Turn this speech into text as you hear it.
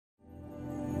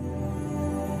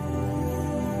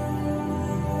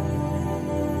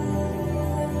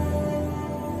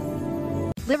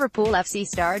Liverpool FC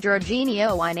star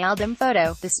Georginio Wijnaldum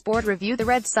Photo. The Sport Review: The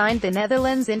Reds signed the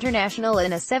Netherlands international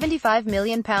in a £75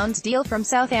 million deal from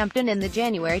Southampton in the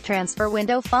January transfer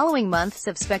window following months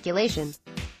of speculation.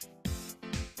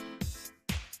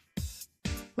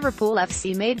 Liverpool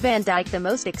FC made Van Dijk the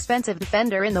most expensive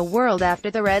defender in the world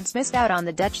after the Reds missed out on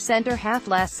the Dutch centre-half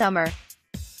last summer.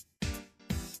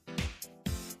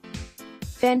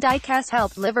 Van Dijk has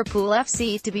helped Liverpool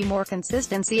FC to be more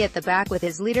consistency at the back with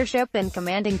his leadership and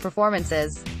commanding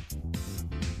performances.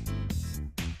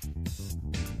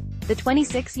 The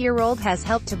 26-year-old has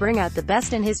helped to bring out the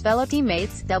best in his fellow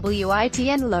teammates,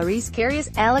 Witn Lloris Karius,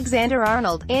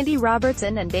 Alexander-Arnold, Andy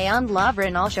Robertson and Dejan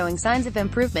Lovren, all showing signs of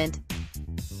improvement.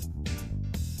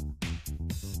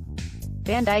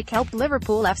 Van Dijk helped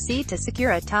Liverpool FC to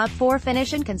secure a top-4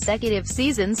 finish in consecutive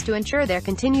seasons to ensure their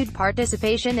continued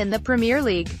participation in the Premier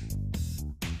League.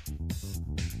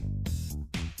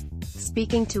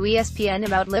 Speaking to ESPN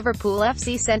about Liverpool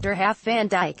FC centre-half Van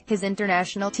Dijk, his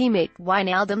international teammate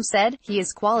Wijnaldum said, "He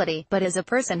is quality, but as a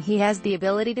person he has the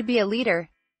ability to be a leader.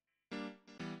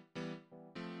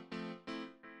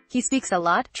 He speaks a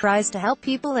lot, tries to help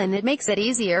people, and it makes it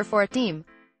easier for a team.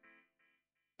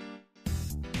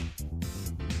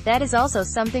 That is also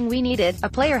something we needed, a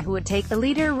player who would take the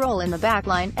leader role in the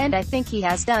backline, and I think he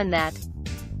has done that.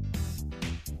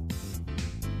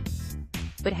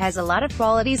 But has a lot of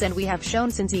qualities, and we have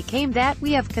shown since he came that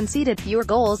we have conceded fewer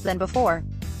goals than before.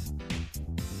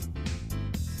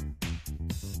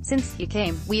 Since he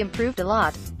came, we improved a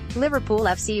lot." Liverpool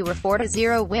FC were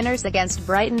 4-0 winners against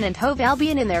Brighton and Hove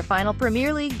Albion in their final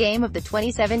Premier League game of the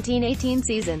 2017-18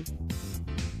 season.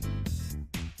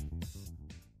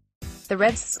 The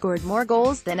Reds scored more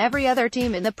goals than every other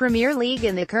team in the Premier League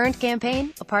in the current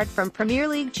campaign, apart from Premier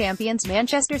League champions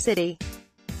Manchester City.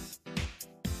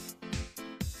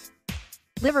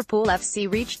 Liverpool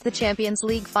FC reached the Champions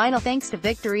League final thanks to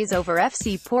victories over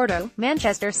FC Porto,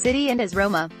 Manchester City and AS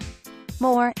Roma.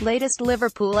 More, latest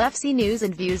Liverpool FC news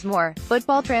and views, more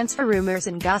football transfer rumors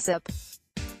and gossip.